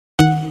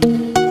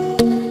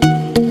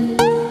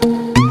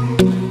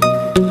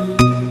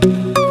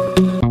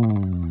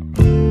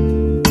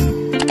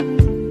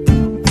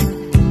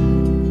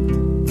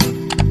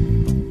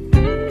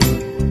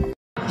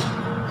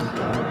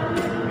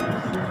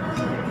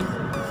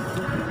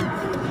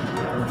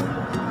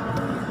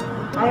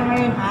Tayo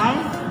ngayon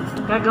ay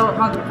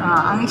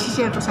ang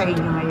isi-share ko sa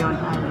inyo ngayon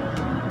ay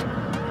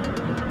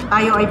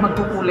tayo ay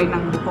magkukulay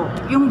ng buhok.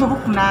 Yung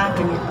buhok na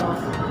ganito.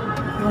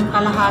 Yung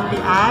kalahati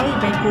ay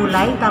may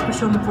kulay,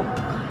 tapos yung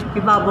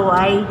ibabaw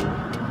ay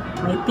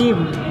may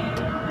itim.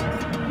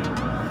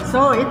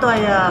 So, ito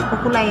ay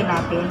kukulayin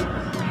natin.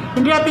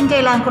 Hindi natin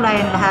kailangan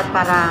kulayan lahat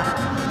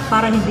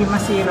para hindi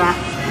masira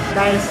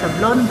dahil sa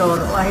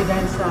blondor o ay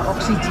dahil sa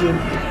oxygen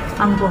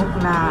ang buhok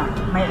na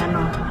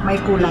may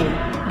kulay.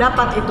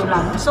 Dapat ito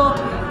lang. So,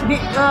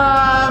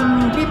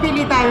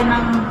 pipili tayo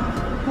ng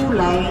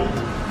kulay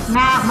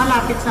na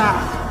malapit sa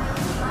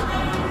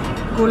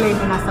kulay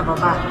na nasa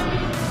baba.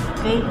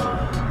 Okay?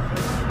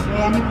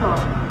 Kaya nito.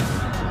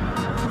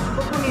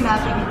 Kukunin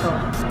natin ito.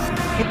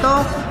 Ito,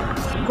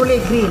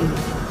 kulay green.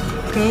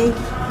 Okay?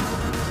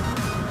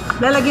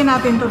 Lalagyan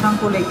natin ito ng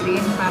kulay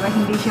green para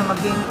hindi siya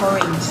maging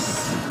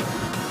orange.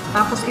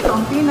 Tapos ito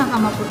ang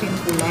pinakamaputing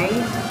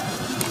kulay.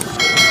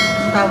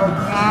 Ang tawag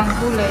niyan,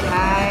 kulay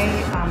ay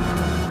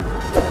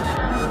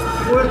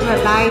Ultra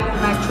Light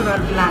Natural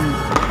Blonde.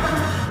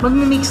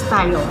 Magmi-mix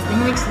tayo.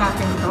 I-mix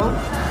natin ito.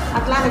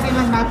 At lalagyan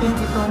lang natin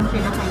itong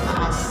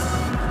pinaka-itaas.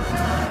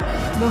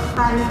 Look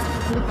tayo.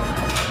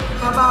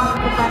 Habang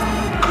ito parang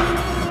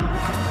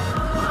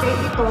okay,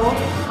 ito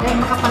ay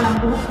makapalang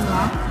buhok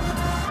niya.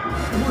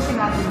 Ubusin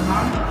natin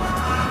yan.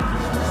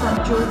 Isang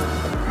tube.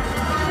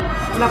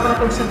 Wala pala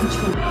itong isang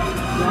tube.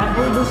 Yan.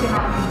 Ubusin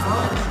natin ito.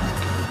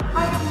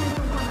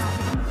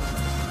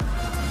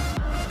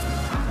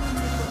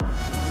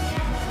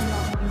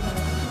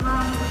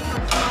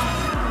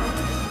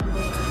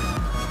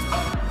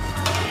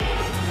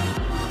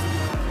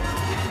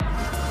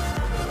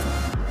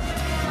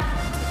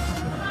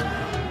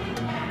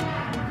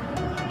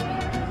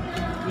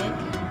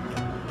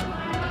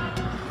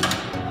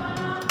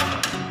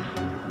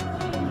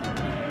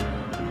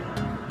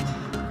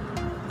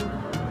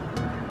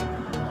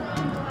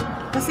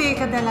 Kasi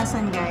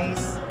kadalasan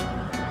guys,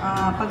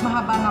 pag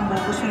mahaba ng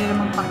buhok, gusto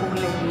nila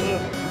magpakulay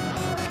ulit.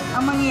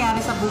 Ang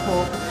mangyayari sa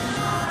buhok,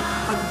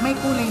 pag may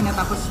kulay na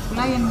tapos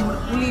kulayan mo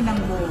uli ng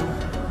buhok,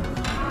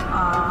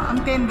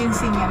 ang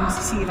tendency niya,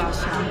 masisira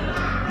siya.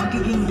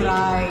 Magiging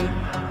dry,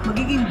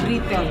 magiging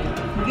brittle.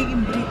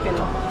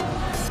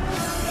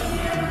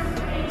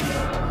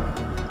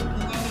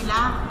 Ingay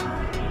nila.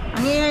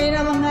 Ang ingay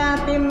na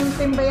mga team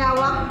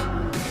bayawak.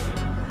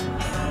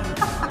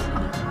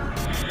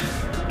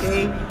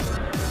 Okay.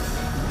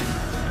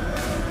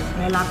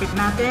 Nalapit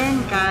natin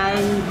kay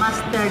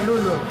Master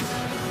Lulu.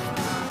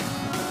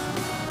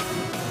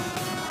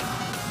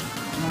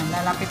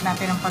 Lalapit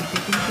natin ang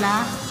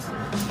pagtitimpla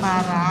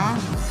para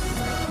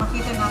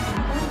makita natin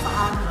kung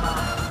paano ba.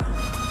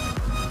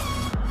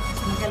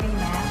 Magaling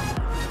na.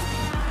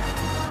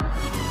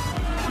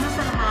 Ano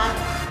sa lahat?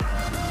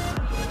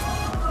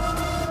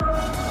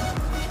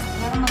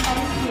 Para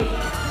makaliklik.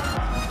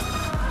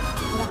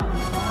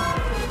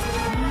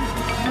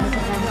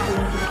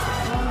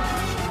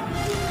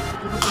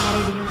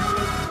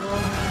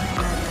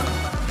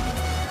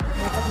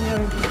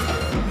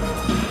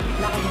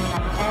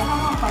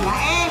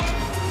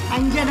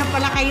 Andiyan na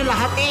pala kayo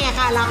lahat eh.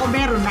 Akala ko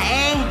meron na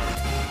eh.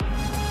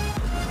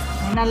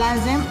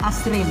 Nalazem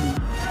Asrin.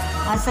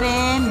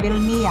 Asrin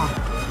Bilmia.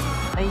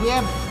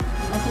 Ayeb.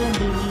 Asrin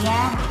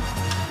Bilmia.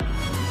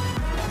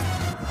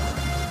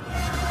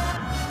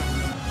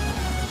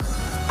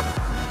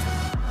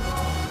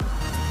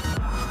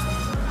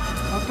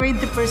 Oh,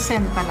 20%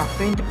 pala.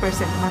 20%.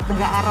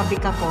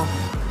 Nag-Arabic ako.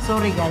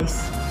 Sorry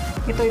guys.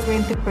 Ito ay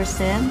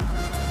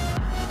 20%.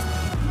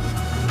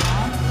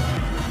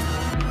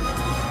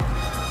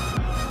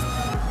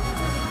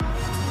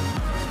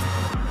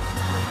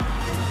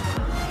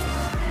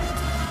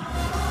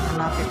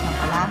 Malapit na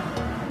pala.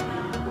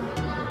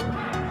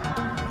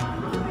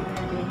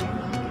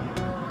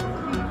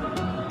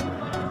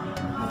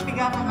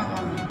 Magtiga ka na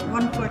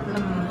 1/4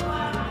 lang.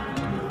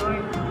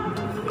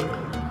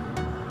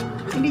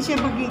 Hindi siya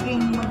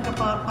magiging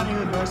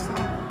magkapareho dosa.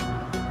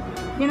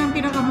 Yan ang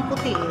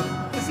pinakamuputi eh.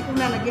 Kasi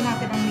kung lalagyan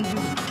natin ang medyo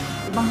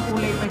ibang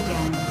kulay pa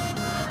dyan,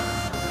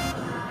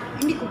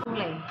 hindi ko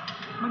kulay.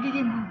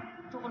 Magiging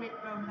chocolate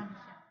brown lang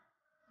siya.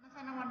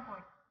 Nasaan ang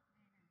 1/4?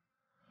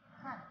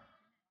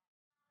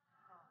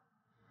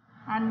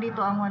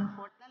 Andito ang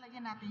 1/4.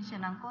 Lalagyan natin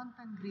siya ng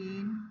content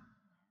green.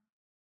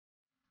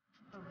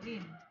 Ito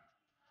green.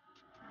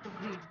 Ito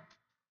green.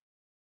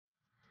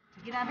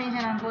 Lagyan natin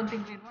siya ng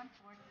content green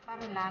 1/4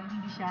 para lang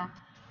hindi siya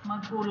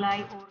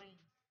magkulay orange.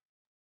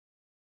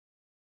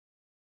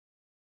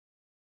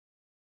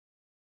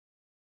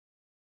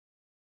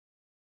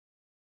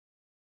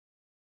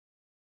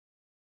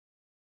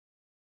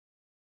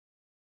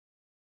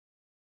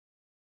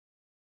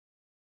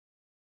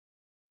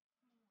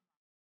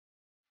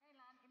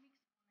 Kailangan i-mix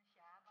muna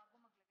siya bago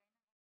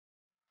maglagay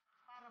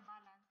para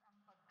balance ang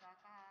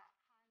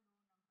pagkakahalo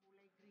ng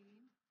kulay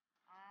green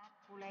at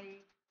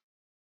kulay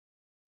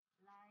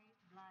light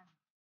blonde.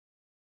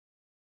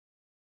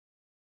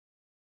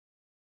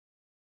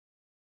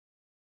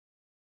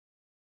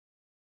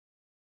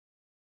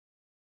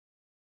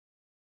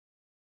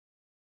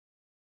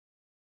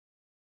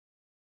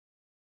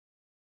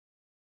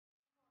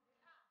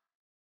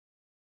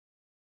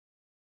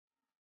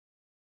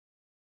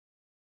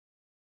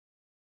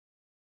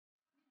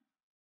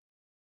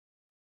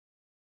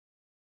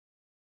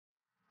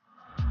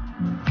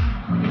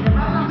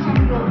 Maganda lang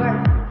siyang yogurt.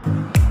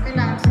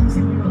 Kailangan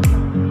sinisiguro.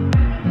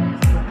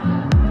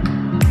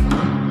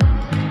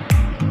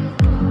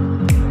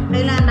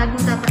 Kailangan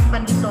natin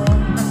tatakpan dito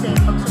kasi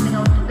pag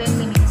sumingaw to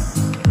 10 minutes,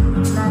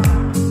 lalo.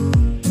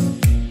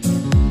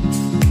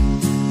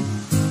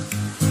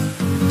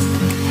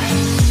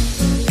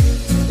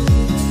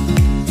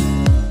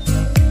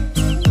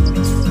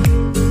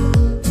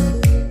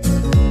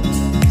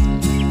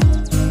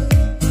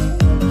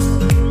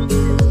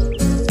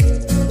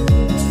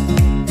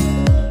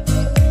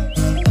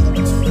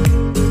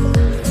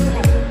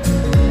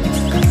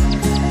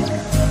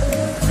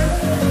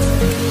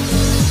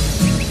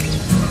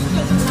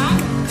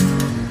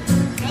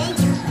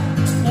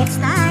 It's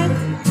time.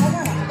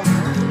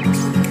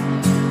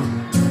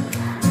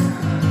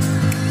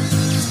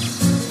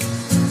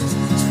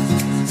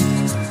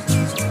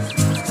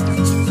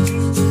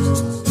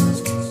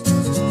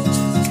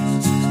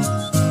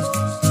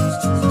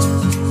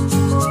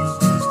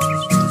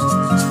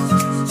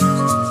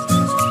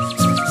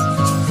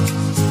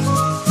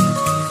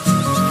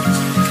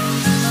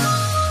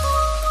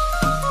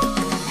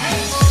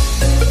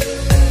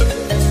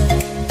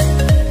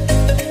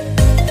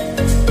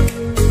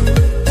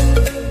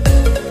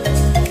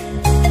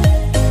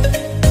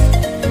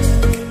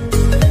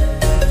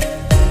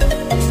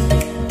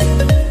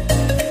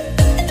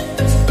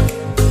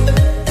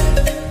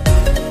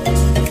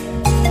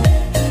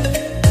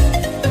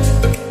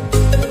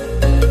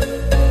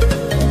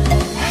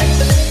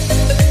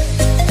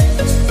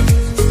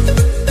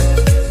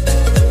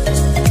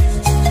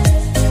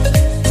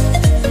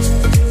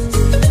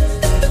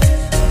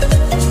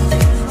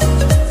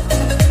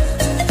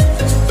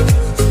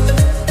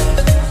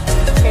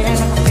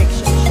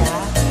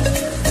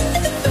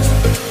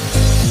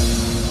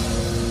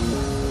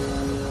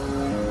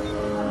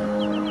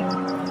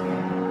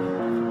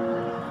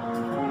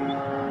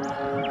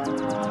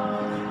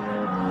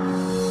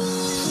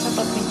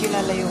 Dapat medyo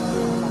lalayo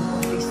ng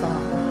konti sa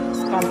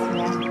scalp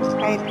niya,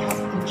 kahit half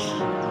inch.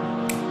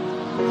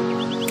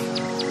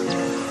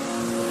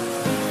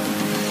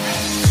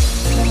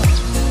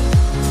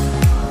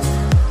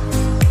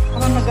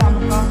 Parang nag-ano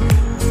ka,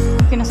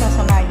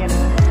 pinasasanayan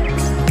mo.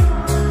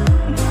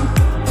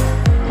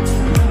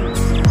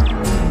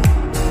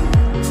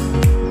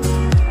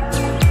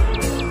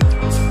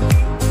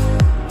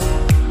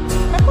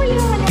 Ako yun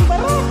naman yung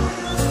barok.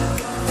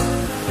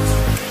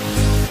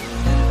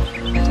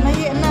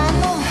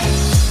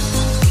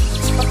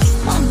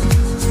 Pakistan.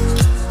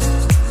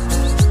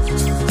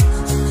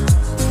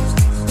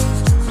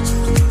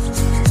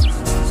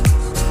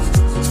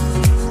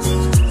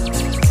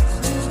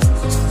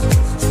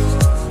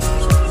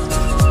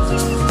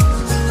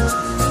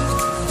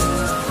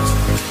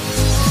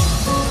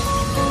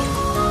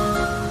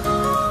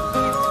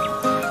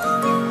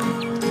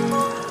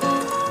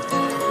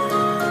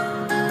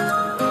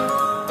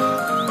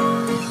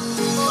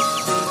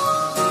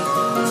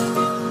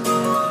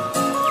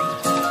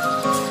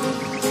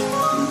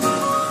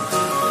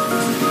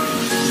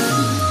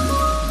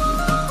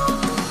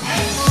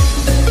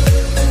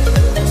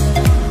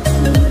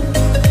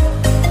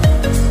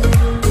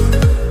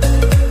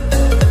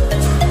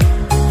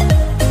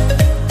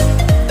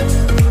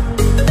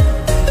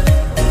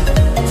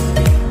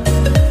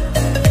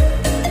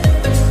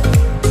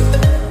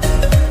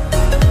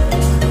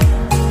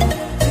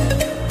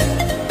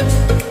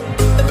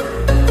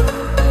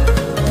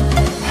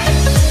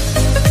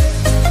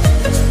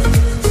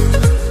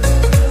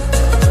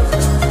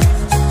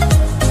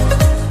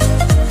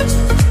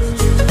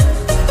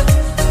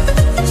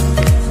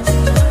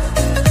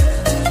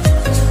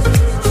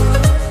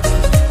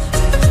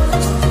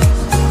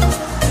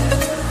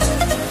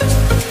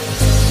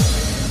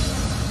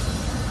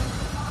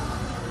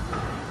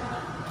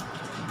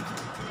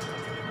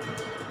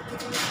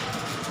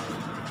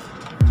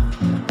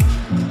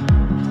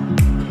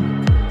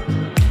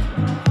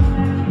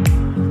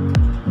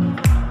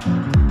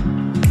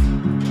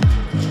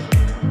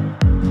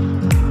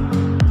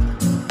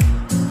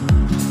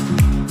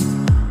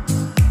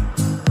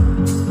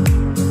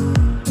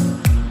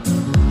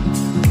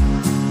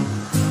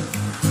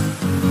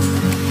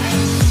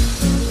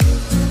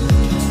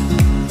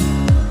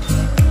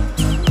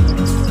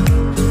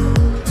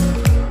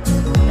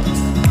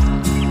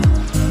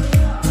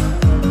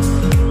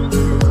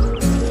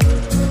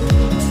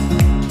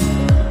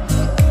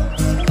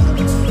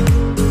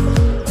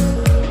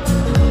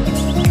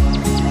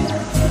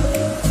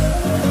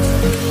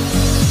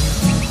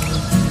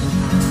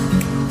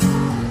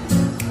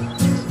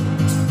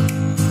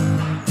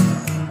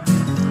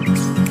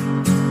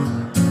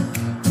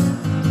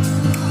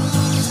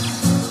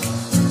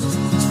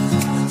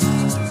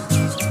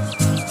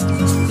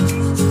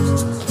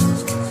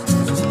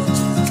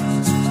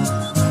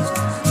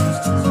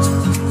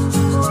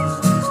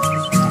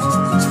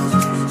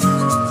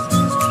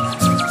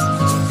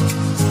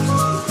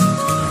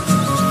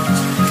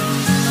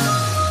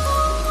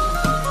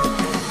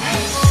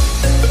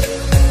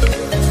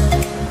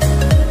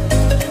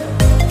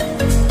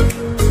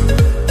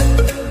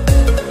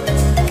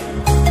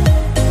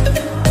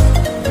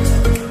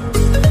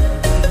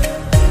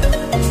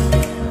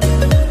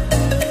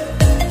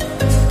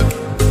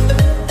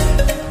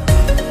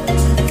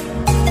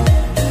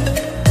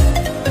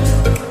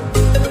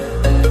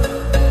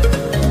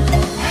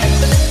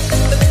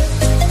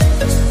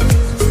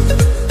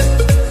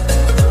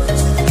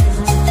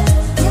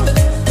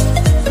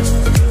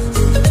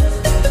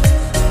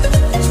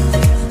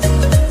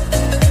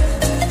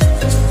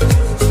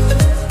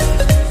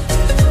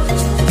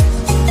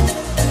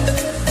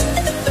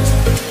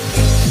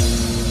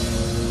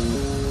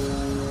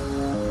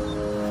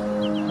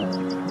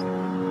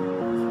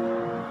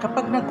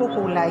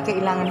 ay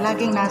kailangan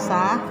laging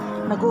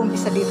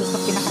nag-uumpisa dito sa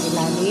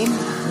pinakailalim.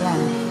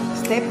 Yan.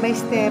 Step by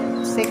step,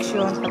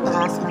 section,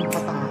 pataas ng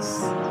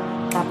pataas.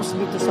 Tapos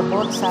dito sa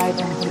both side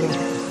ang huli.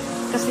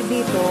 Kasi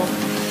dito,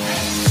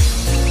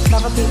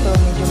 dapat dito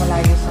medyo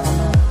malayo sa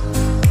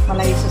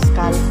malayo sa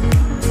scalp.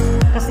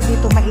 Kasi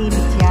dito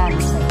mainit yan.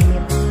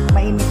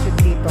 Mainit yung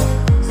dito.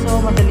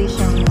 So, madali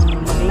siyang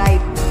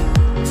mag-light.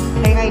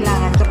 Kaya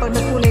kailangan, kapag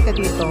nagkulay ka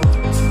dito,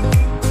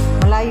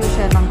 malayo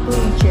siya ng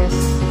 2 inches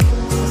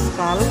sa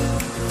scalp.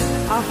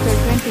 After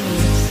 20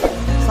 minutes,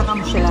 saka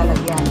mo siya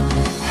lalagyan.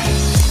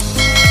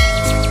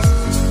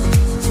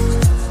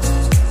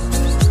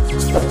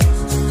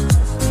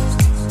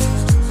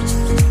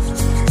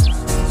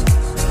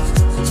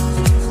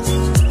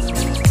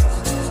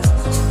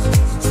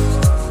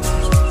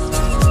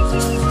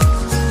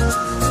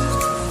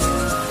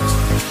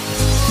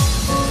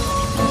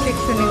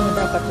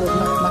 Dapat huwag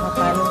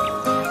makapal.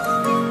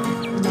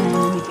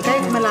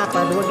 Kahit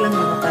malapad, huwag lang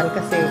makapal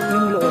kasi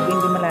yung loob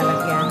hindi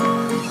malalagyan.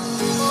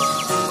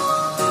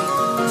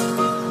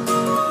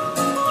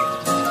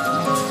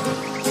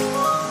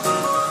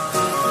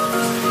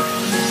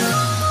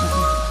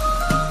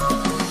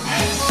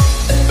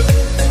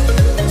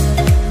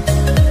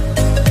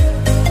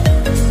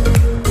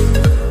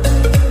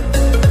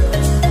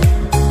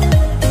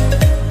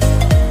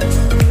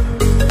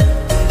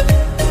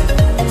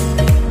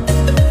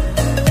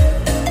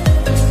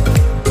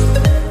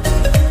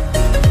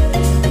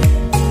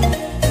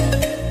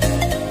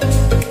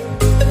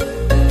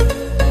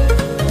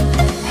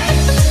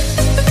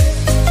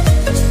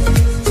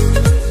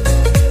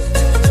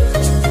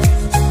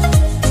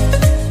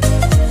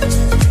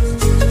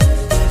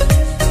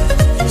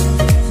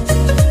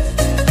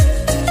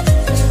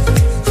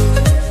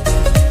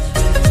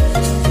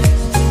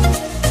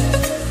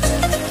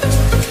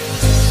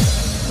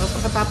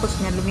 Tapos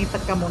niya,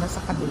 lumipat ka muna sa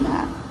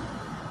kabila.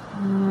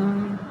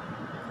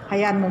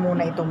 Hayaan mo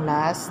muna itong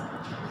last.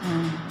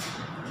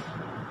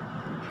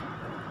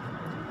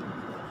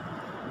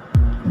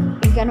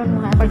 Ganun mo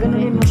nga.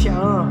 Paganunin mo siya,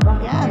 oh.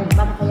 Yan.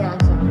 Bakit kaya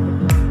sa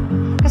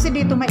kasi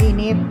dito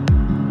mainit.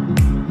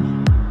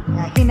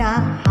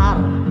 Hina,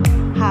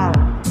 har.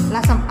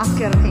 Lasam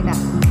akhir hina.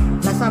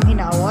 Lasam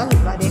hina awal,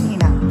 baden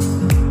hina.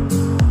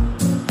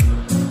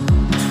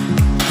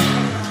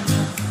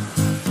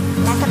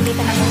 Lasam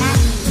dito na muna.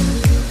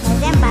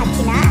 Then, ba't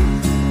hina?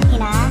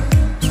 Hina.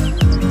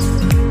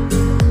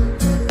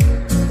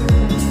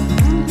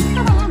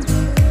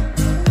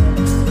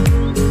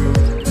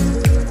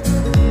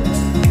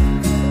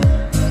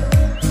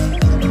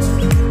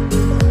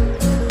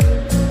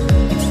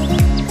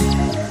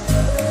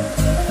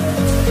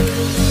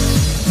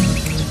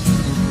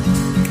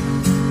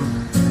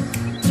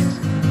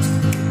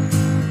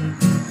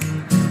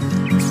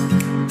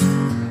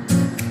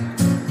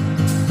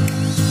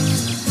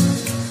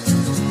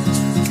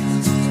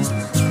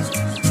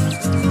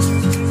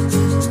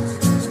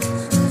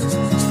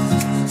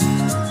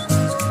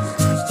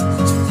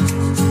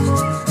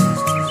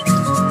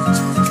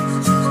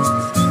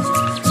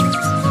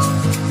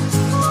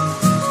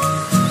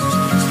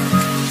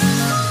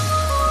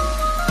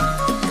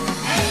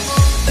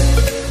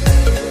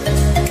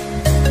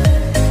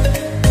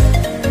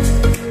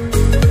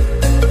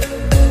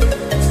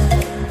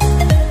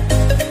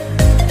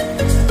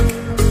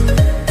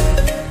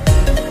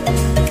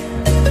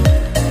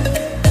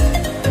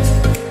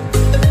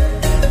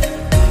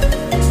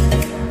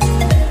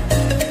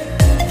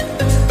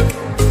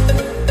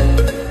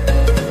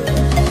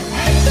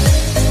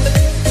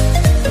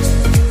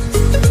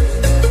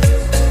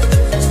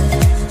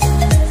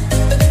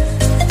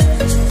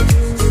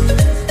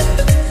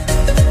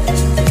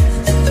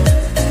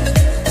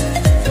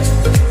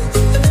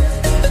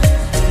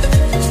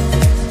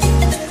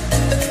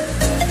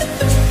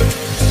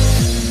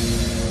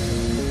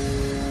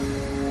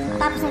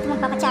 Tapos na ito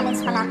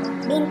magpapachallenge pala.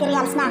 20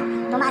 reals na.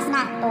 Tumaas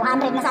na.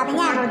 200 na sa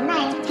atin yan. Road na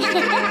eh.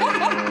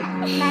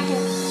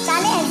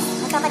 Challenge.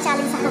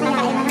 Magpapachallenge sa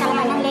kumakain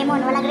ng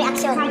lemon. Walang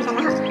reaction.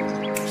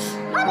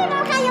 Ano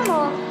na kaya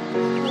mo?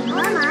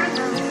 Mama.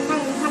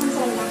 Saling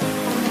sila.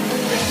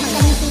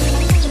 Magaling sila.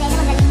 Hindi na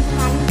magaling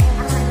sila.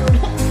 Ako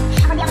maglugi.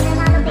 Ako di ako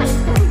nanalo base.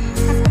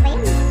 Mas ko ba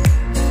yun?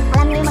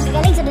 Alam nyo yung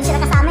magagaling. So doon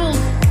sila kasama eh.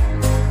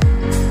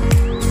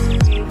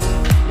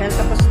 Dahil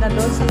tapos na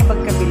doon sa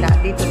kabagkabila,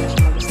 dito na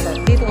siya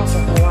mag-start. Dito ka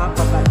kukuha,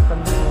 pabalik mo.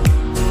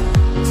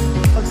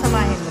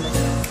 Pagsamahin mo na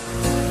siya.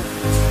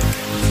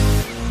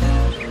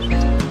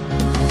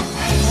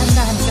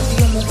 Handahan kasi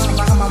yung mukha,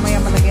 baka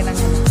mamaya malagyan ng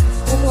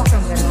kukuha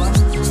kang gano'n.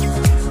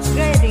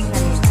 Gaya din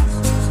kanina.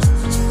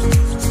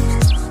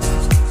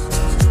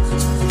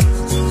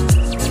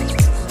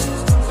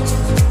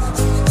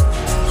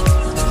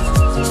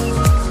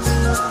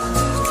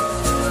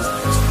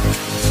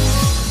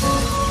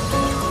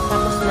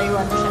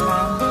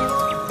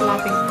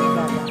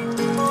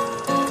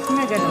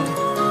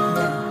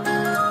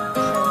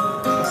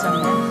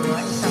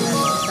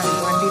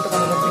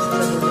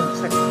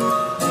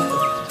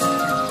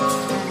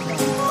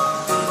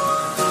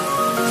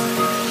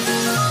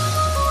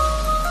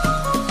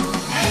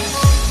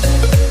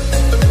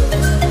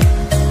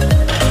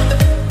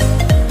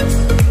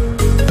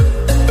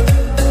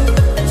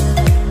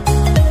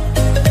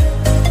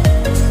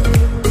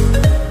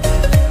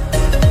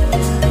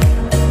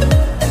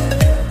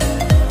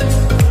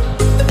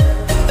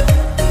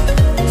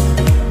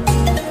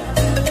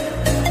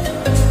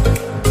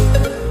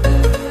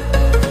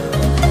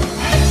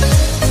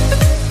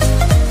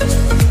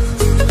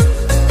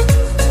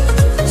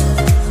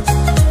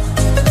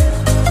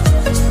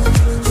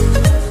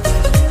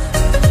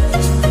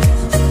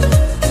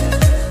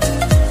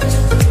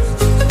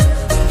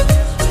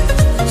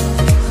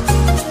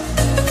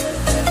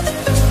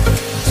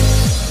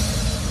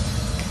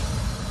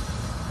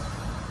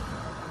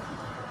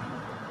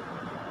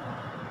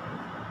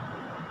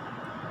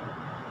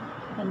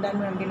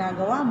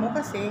 ginagawa mo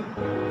kasi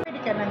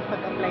pwede ka nang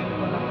pag-apply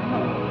ko ng ano.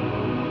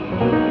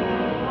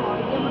 Oo,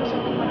 hindi mo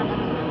siya nagparang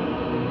ano.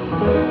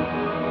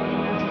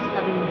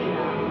 Nagsasabi mo siya.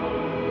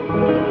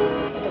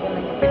 Ito ko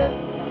lang yung pinag-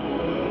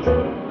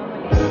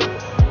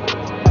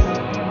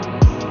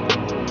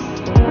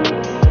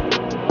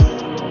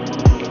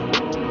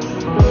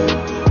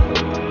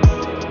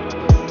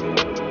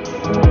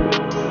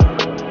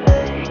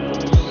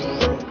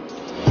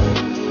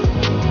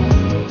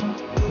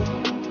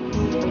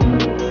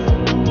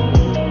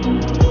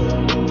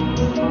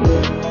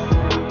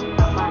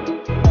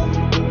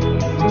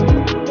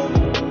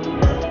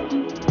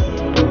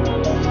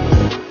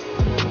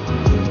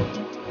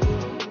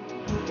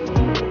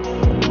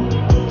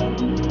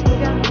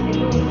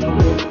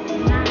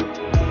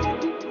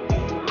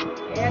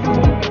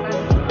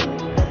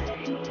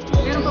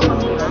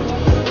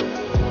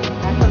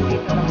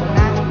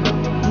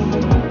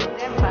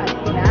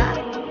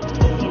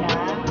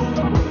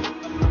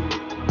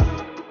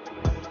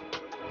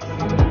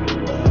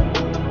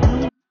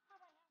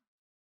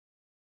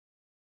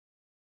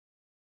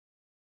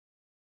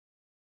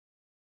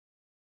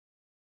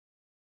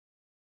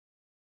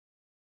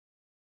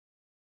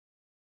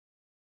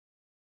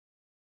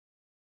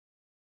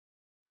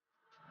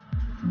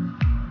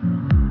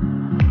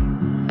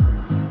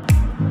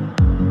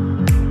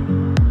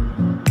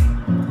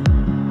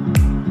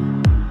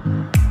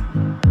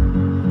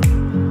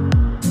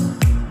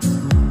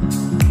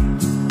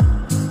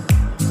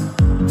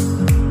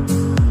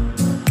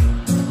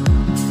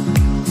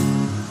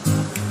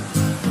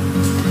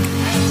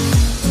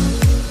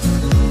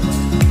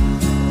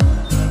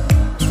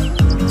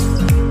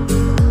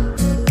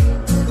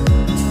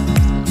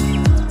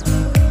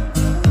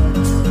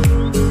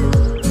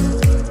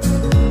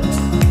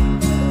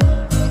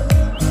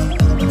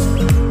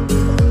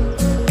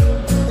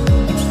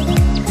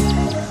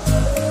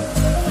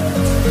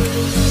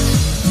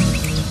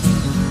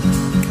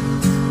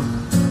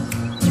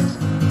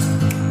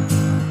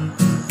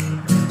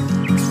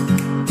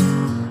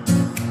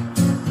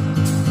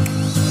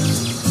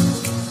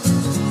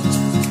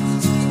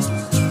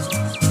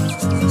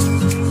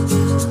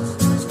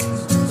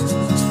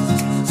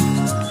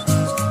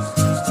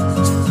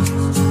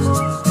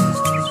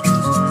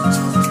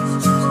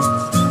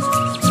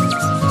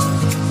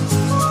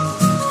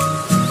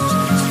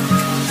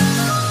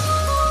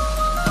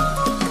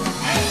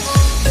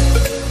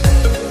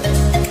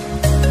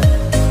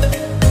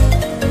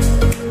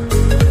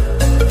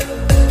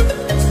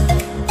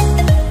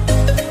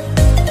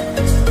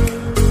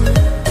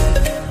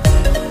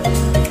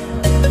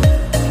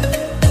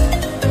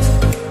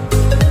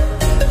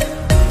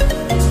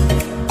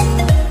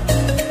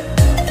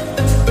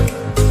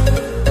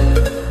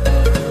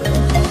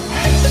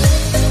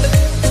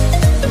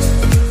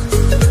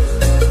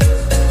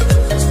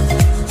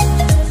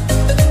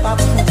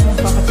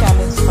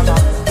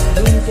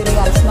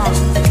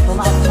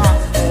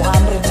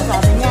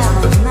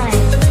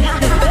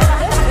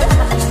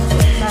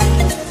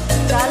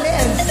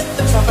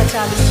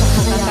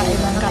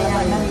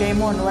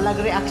 walang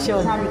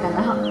reaction. Sali ka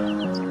lang.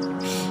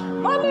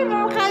 Mali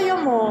mo, kaya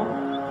mo.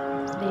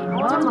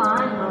 Oo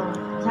naman.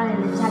 Sali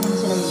mo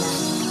sila nila.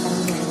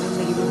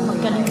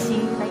 Magaling si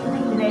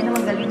Lena,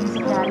 magaling sa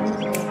challenge.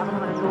 Ako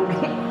naman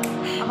nagsugi.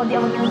 Ako di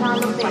ako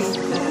nanalo eh.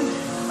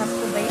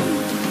 Pasto ba yan?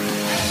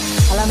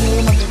 Alam niyo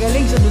yung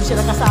magagaling, so doon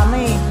sila kasama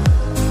eh.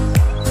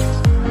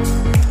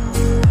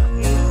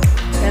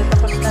 Dahil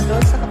tapos na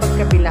doon sa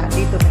kabila,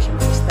 dito na siya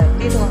mag-start.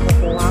 Dito ang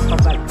kukuha,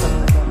 pabalik-balik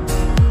na doon.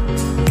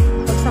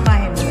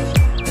 Pagsamahin mo siya.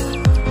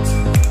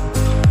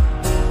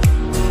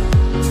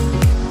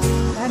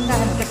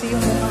 Dahan-dahan kasi yung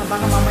mga,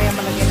 baka mamaya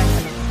malagyan ng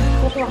ano.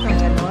 Kukuha kang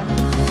gano'n.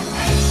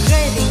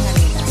 Gaya din nga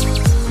nila.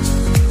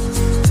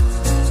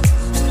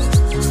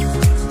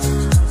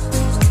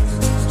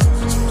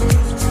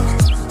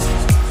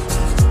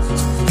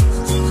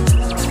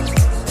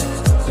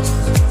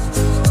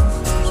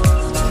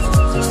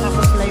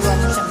 Tapos layuan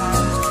na siya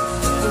ng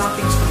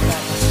flapping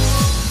sundalo.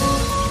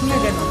 Nga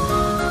gano'n.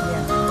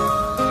 Yan.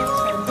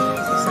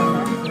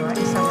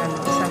 Isang ano,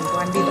 isang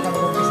kuhan. Dito ka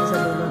mag-umpisa sa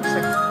dulo.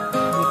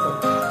 Dito.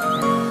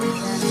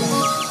 Yan, yan.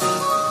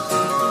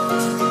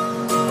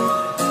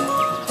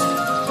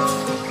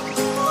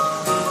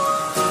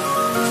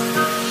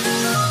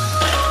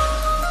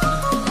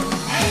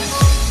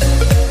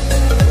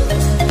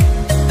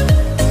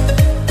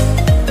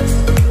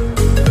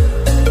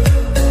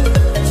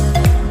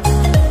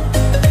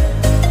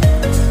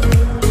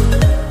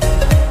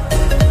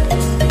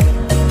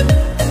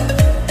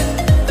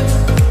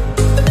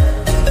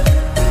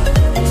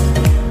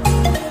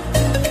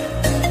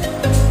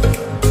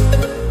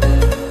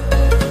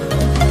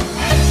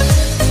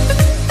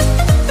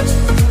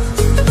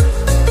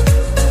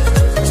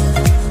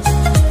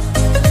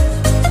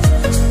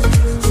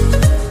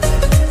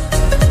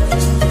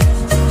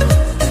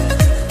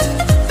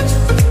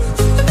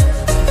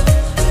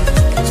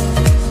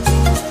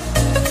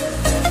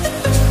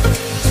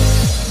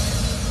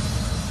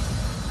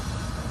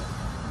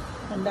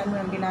 Tandaan mo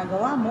yung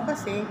ginagawa mo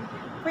kasi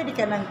pwede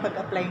ka nang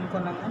pag-applyin ko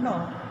ng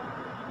ano.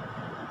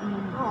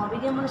 Oo,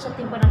 bigyan mo na sa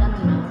timpa ng ano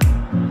na.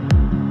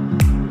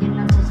 Bigyan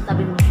lang sa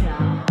tabi mo siya.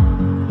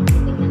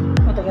 Tingnan mo.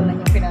 Matagal na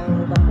niyang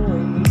pinanood ako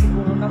eh.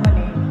 Siguro naman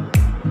eh.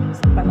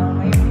 Sa panahon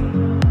ngayon eh.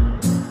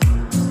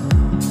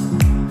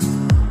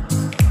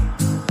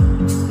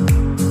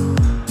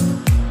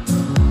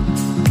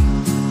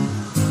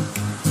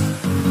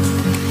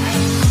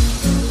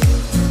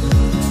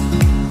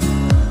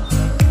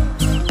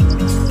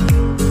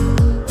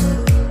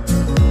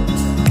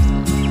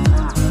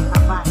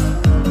 Abay.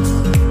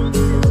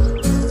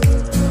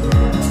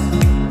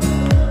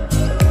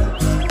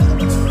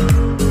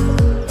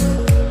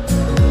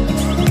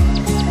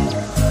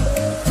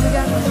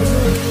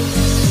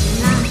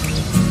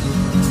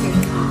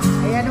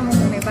 Ayan mo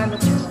muna,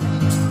 balot mo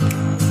muna siya.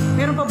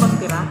 Meron pa bang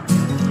tira?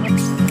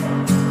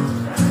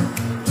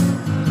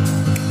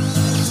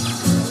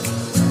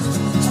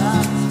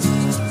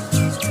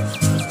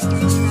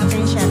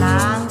 Natin siya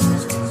ng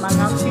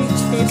mga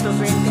 15 to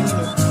 20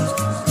 minutes.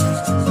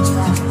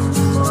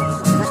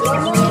 Batikan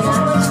mo nila.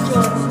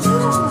 Question.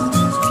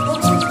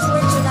 Kung may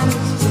question lang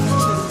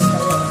explanation ko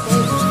sa'yo,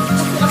 okay?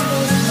 Kasi ang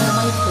buhok mo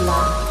may pula.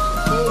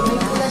 Okay, may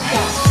pula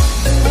siya.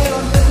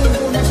 Ngayon,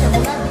 tutubo na siya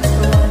mula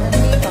dito,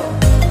 nandito.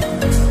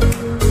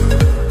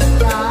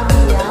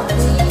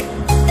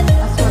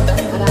 Aswat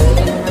ang marami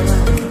ka na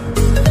naman.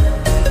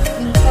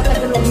 Yung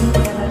katagalogin ko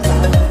na lang sa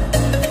ano.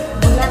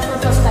 Mula sa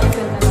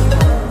subtitle na lang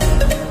ako.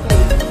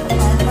 Okay,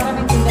 para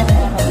maintindihan mo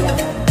ang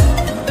kabiyakan.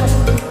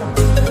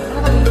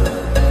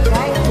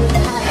 Guys,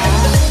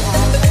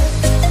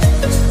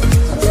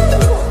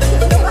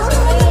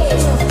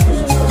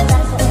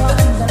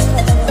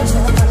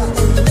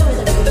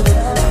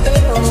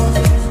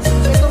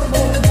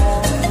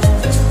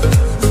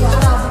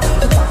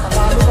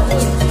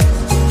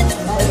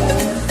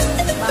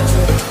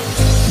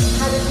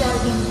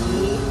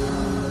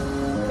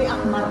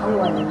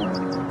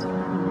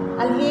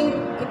 Al-Hid,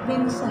 it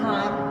means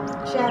hat.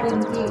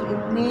 Sharinti,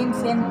 it means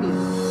senti.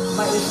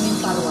 Or it means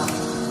parwa.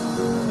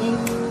 Okay?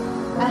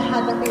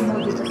 Al-Hadat ay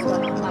mo dito sa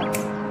Ahmad.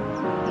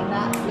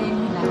 Ina,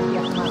 len, hina,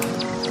 yakmat.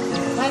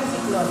 Main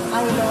siklon,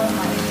 aylon,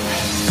 main.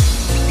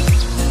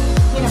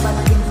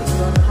 Hinabanatin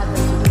siklon,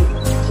 hadat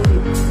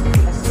sulit,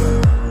 silasyon.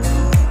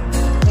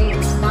 Okay,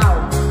 now,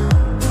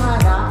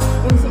 hara,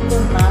 in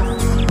siklon pas,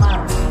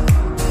 mar.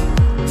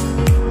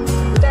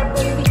 Udah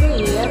politik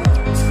clear,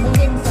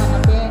 mungkin sa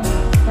natin,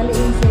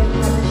 kaliin siya,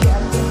 hada siya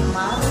ang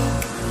mar.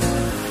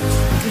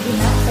 Sige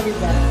na, sa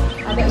lugar,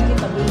 ada ini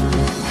tabi,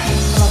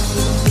 kalau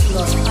siklon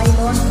siklon,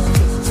 aylon,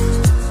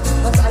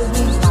 was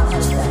almin,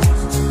 lamal siya.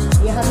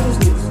 Ya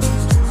habibi,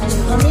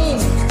 amin,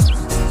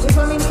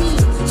 ipaminti,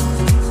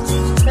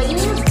 kayo,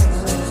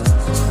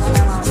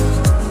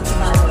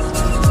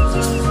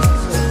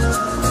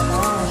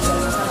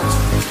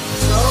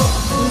 so,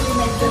 hindi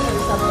medyo sa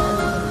isang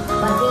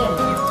bagay.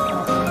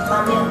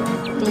 Bagay.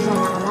 Bisa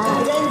na ka na.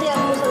 Hindi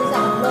ako sa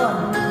isang blon.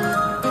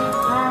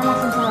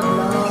 Nasaan sa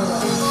blog?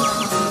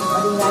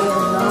 Padigayan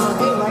blon.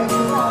 Eh, why is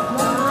it not?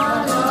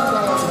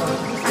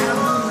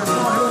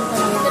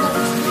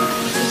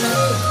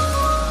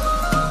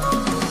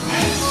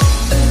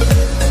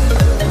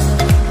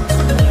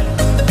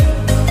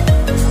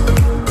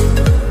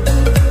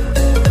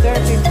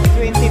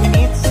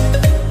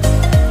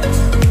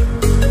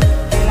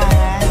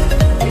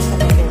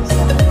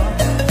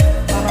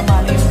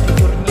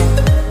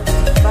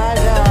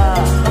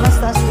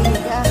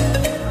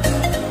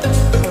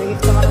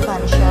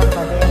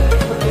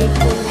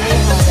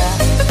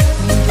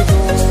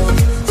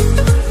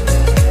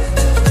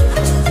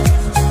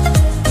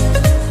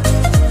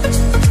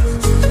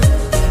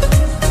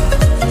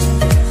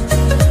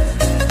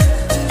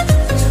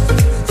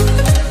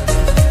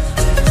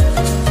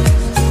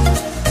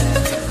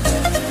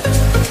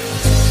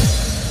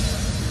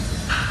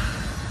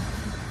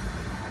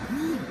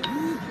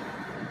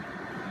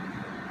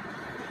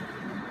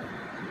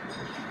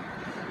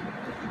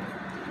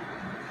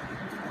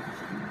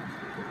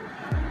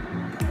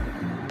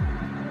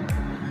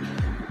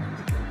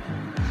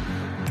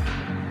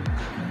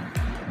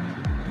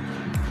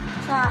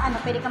 Sa ano,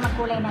 pwede ka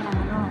magkulay na ng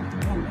ano.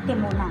 Yan,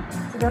 itim muna.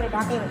 Siguro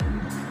dati,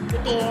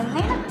 itim.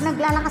 Ngayon,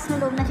 naglalakas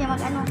ng loob na siya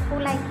mag ano,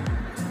 kulay.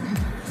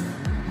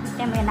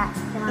 Itim yun na.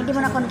 Hindi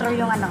mo na control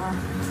yung ano, oh.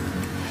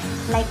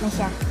 Light na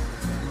siya.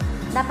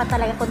 Dapat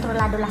talaga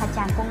kontrolado lahat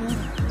yan. Kung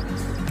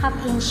half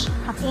inch,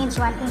 1 inch,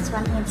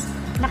 1 inch.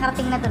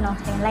 Nakarating na doon, oh.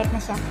 Kaya light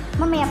na siya.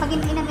 Mamaya, pag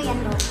inagayan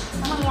yan, lo,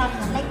 ang mangyayari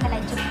na, light na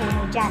light yung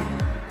puno dyan.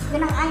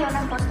 Yun ang ayaw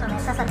ng customer.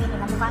 Sasabihin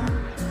nila,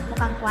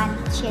 mukhang kwan,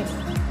 shade.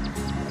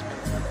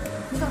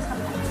 Dito sa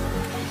kabila.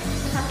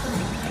 Sa ko na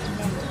yun.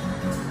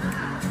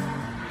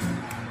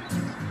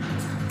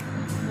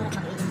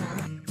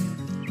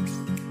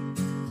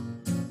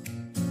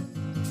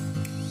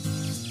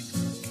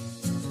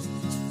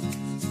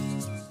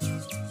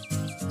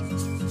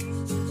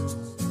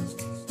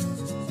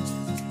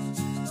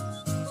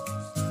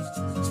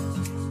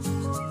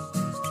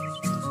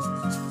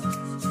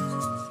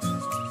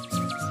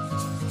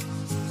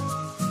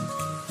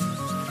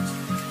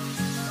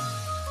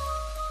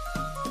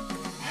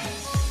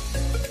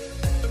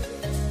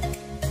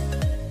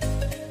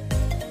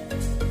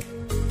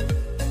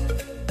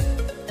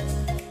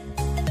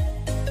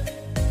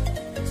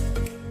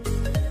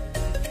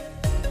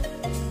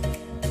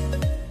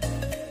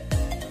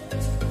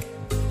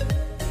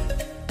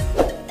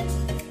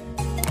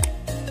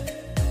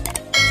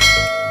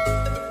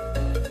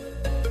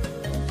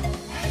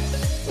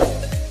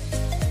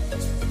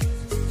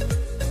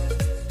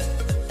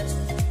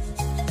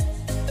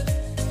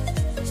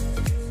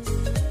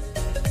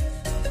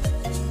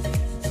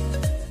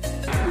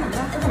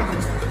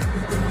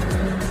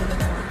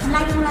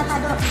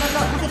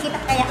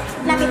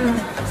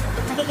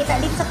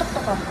 dito sa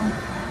tuktok ko.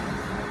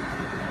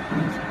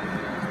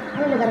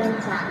 Ano lugar yun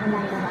sa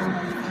Mandang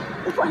Labaano?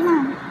 Hindi ko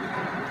alam.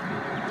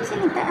 Kasi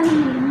alam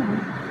mo yun.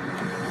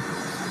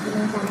 Hindi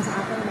lang sana sa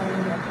atin, dahil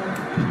hindi ako.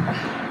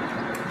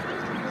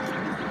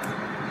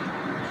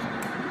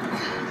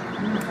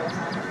 Ano na pala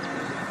sa akin?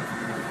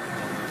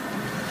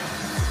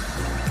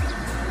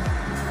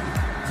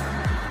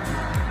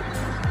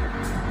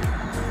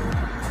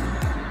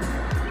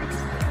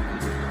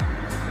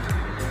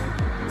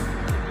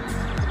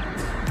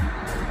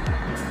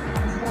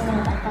 Tapos ko lang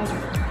nag-antay.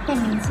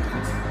 10 minutes.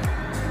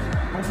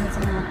 5 minutes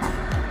na mga kat.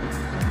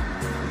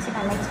 Kasi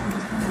ka-light sa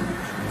gusto mo.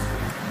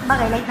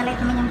 Bagay, light na light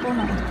naman yung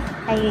puno.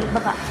 Ay,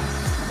 baba.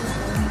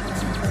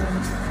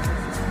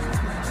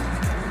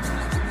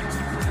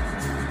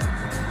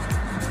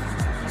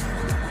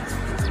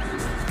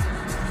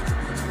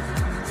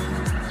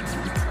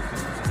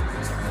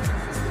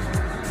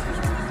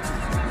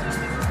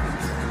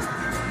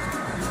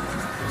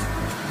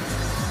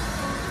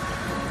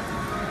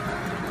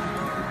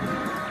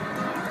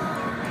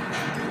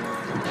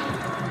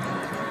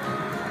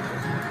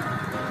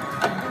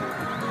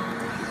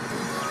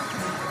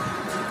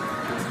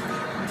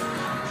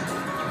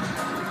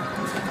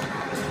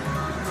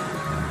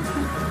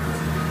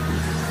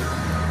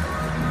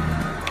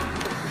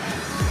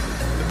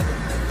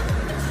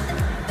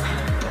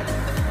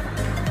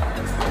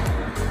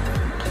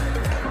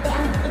 Ate,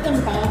 ang itim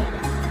te.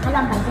 Ano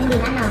ang pansin? Hindi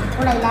na, no?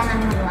 Kulay lang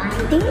ang haluan.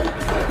 Hindi.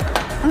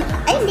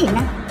 Ay, hindi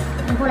na.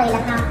 Ang kulay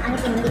lang na, ang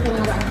itim, hindi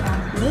pinahaluan ko.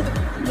 Hindi.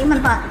 Hindi man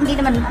pa. Hindi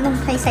naman anong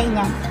saysay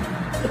niya.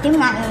 Itim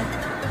nga eh.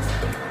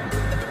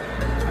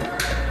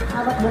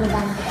 Habot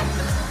bunigan kita.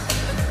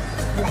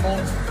 Wala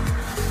din.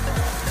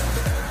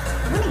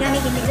 Ano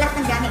gamit? Hindi. Lahat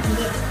ng gamit.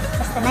 Hindi.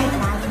 Basta night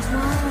lang.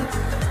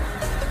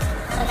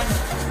 Talagang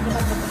hindi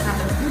ba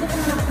bubukalo. Hindi ko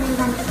naman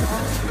bunigan ito.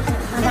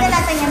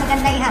 Kadalasan niya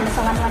maganda ihalo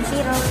sa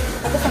 110.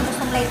 Pag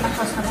gustong light ng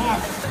customer.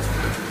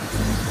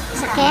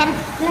 Sa care.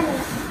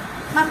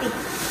 Mapi.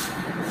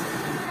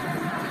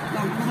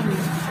 Yan, ano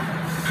yun?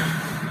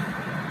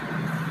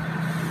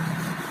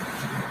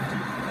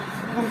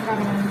 Ganito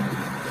talaga naman.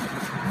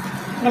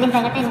 Galing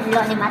tayo natin,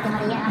 lo ni Ate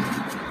Maria.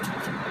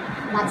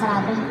 Lahat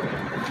sarado.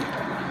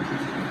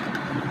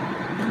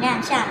 Yan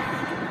siya.